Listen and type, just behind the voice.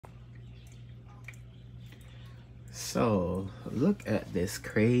So look at this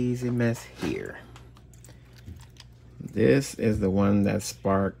crazy mess here. This is the one that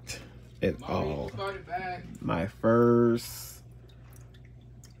sparked it all. My first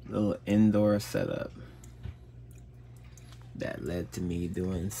little indoor setup that led to me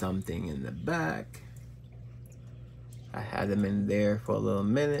doing something in the back. I had them in there for a little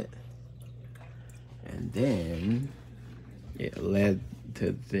minute, and then it led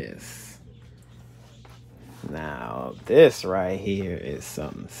to this. Now, this right here is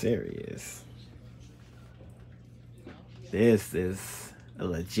something serious. This is a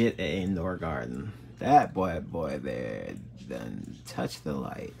legit indoor garden. That boy there done touched the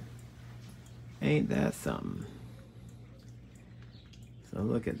light. Ain't that something? So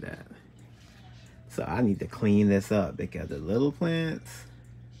look at that. So I need to clean this up because the little plants,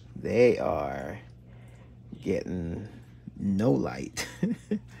 they are getting no light.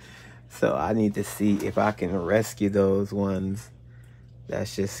 So I need to see if I can rescue those ones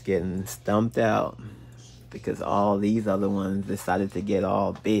that's just getting stumped out, because all these other ones decided to get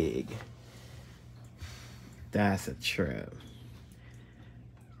all big. That's a trip.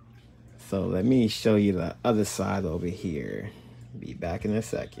 So let me show you the other side over here. Be back in a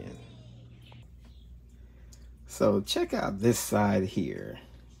second. So check out this side here.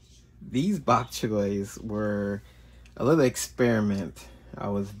 These bok choys were a little experiment I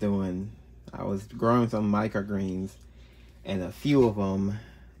was doing. I was growing some microgreens, and a few of them,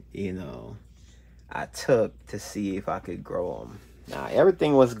 you know, I took to see if I could grow them. Now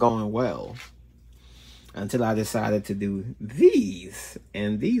everything was going well until I decided to do these,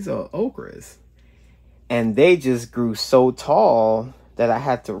 and these are okras, and they just grew so tall that I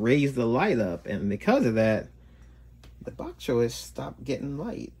had to raise the light up, and because of that, the bok choys stopped getting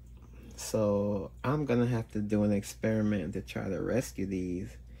light. So I'm gonna have to do an experiment to try to rescue these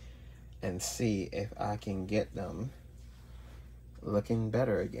and see if I can get them looking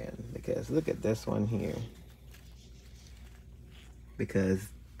better again. Because look at this one here. Because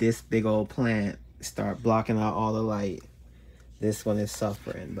this big old plant start blocking out all the light, this one is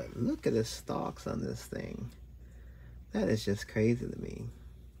suffering. But look at the stalks on this thing. That is just crazy to me.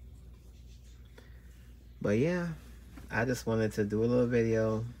 But yeah, I just wanted to do a little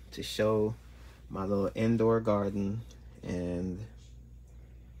video to show my little indoor garden, and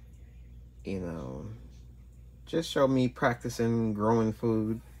you know, just show me practicing growing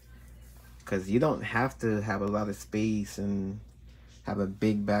food, because you don't have to have a lot of space and have a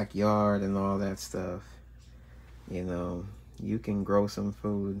big backyard and all that stuff. You know, you can grow some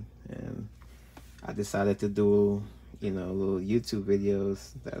food, and I decided to do, you know, little YouTube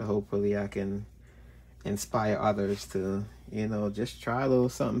videos that hopefully I can inspire others to, you know, just try a little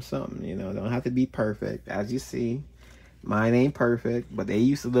something, you know. Don't have to be perfect. As you see, mine ain't perfect, but they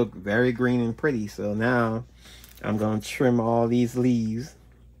used to look very green and pretty. So now I'm gonna trim all these leaves,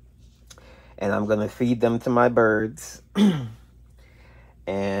 and I'm gonna feed them to my birds.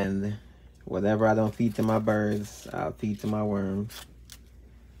 And whatever I don't feed to my birds, I'll feed to my worms.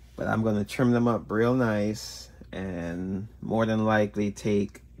 But I'm gonna trim them up real nice, and more than likely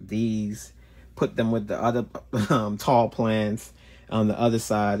take these, put them with the other tall plants on the other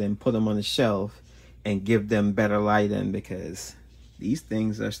side, and put them on the shelf and give them better lighting, because these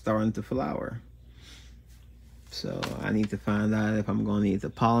things are starting to flower. So I need to find out if I'm going to need to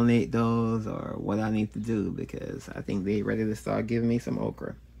pollinate those or what I need to do, because I think they're ready to start giving me some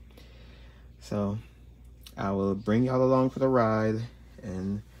okra. So I will bring y'all along for the ride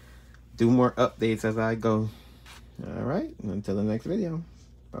and do more updates as I go. All right, until the next video.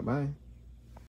 Bye-bye.